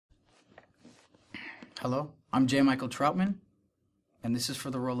Hello, I'm J.Michael Trautmann, and this is for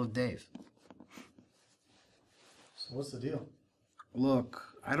the role of Dave. So what's the deal? Look,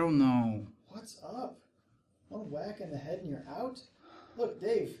 I don't know. What's up? One whack in the head and you're out? Look,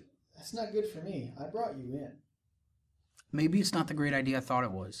 Dave, that's not good for me. I brought you in. Maybe it's not the great idea I thought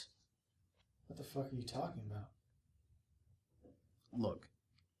it was. What the fuck are you talking about? Look,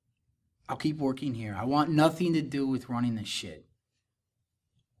 I'll keep working here. I want nothing to do with running this shit.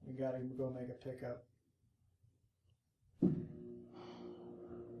 We gotta go make a pickup.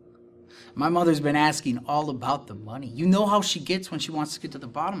 My mother's been asking all about the money. You know how she gets when she wants to get to the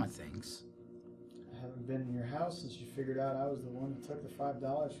bottom of things. I haven't been in your house since you figured out I was the one who took the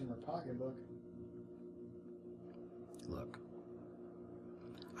 $5 from her pocketbook. Look,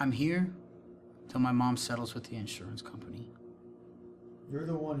 I'm here till my mom settles with the insurance company. You're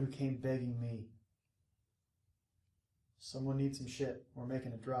the one who came begging me. Someone needs some shit. We're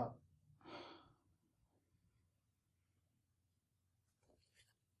making a drop.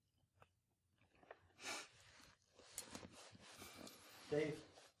 Dave,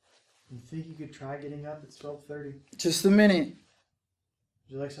 you think you could try getting up at 12:30? Just a minute. Would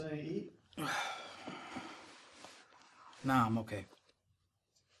you like something to eat? Nah, I'm okay.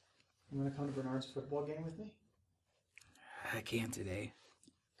 You want to come to Bernard's football game with me? I can't today.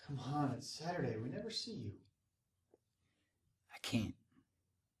 Come on, it's Saturday. We never see you. I can't.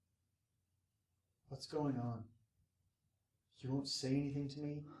 What's going on? You won't say anything to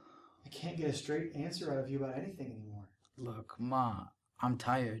me? I can't get a straight answer out of you about anything anymore. Look, Ma, I'm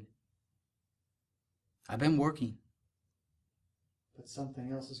tired. I've been working. But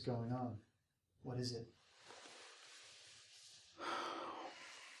something else is going on. What is it?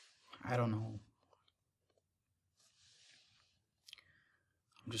 I don't know.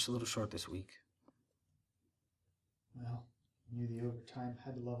 I'm just a little short this week. Well, you knew the overtime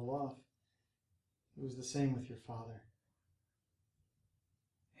had to level off. It was the same with your father.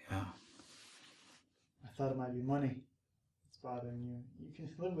 Yeah. I thought it might be money that's bothering you. You can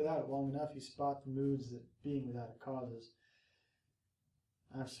live without it long enough. You spot the moods that being without it causes.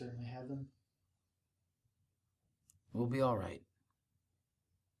 I've certainly had them. We'll be all right.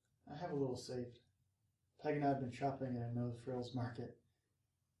 I have a little saved. Peg and I have been shopping at a no frills market.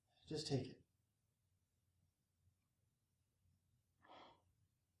 Just take it.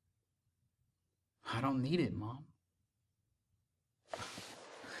 I don't need it, Mom.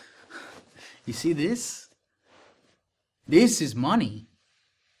 You see this? This is money.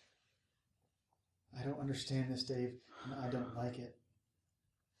 I don't understand this, Dave, and I don't like it.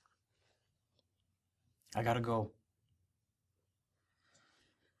 I gotta go.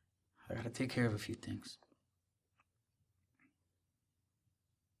 I gotta take care of a few things.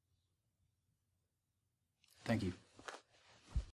 Thank you.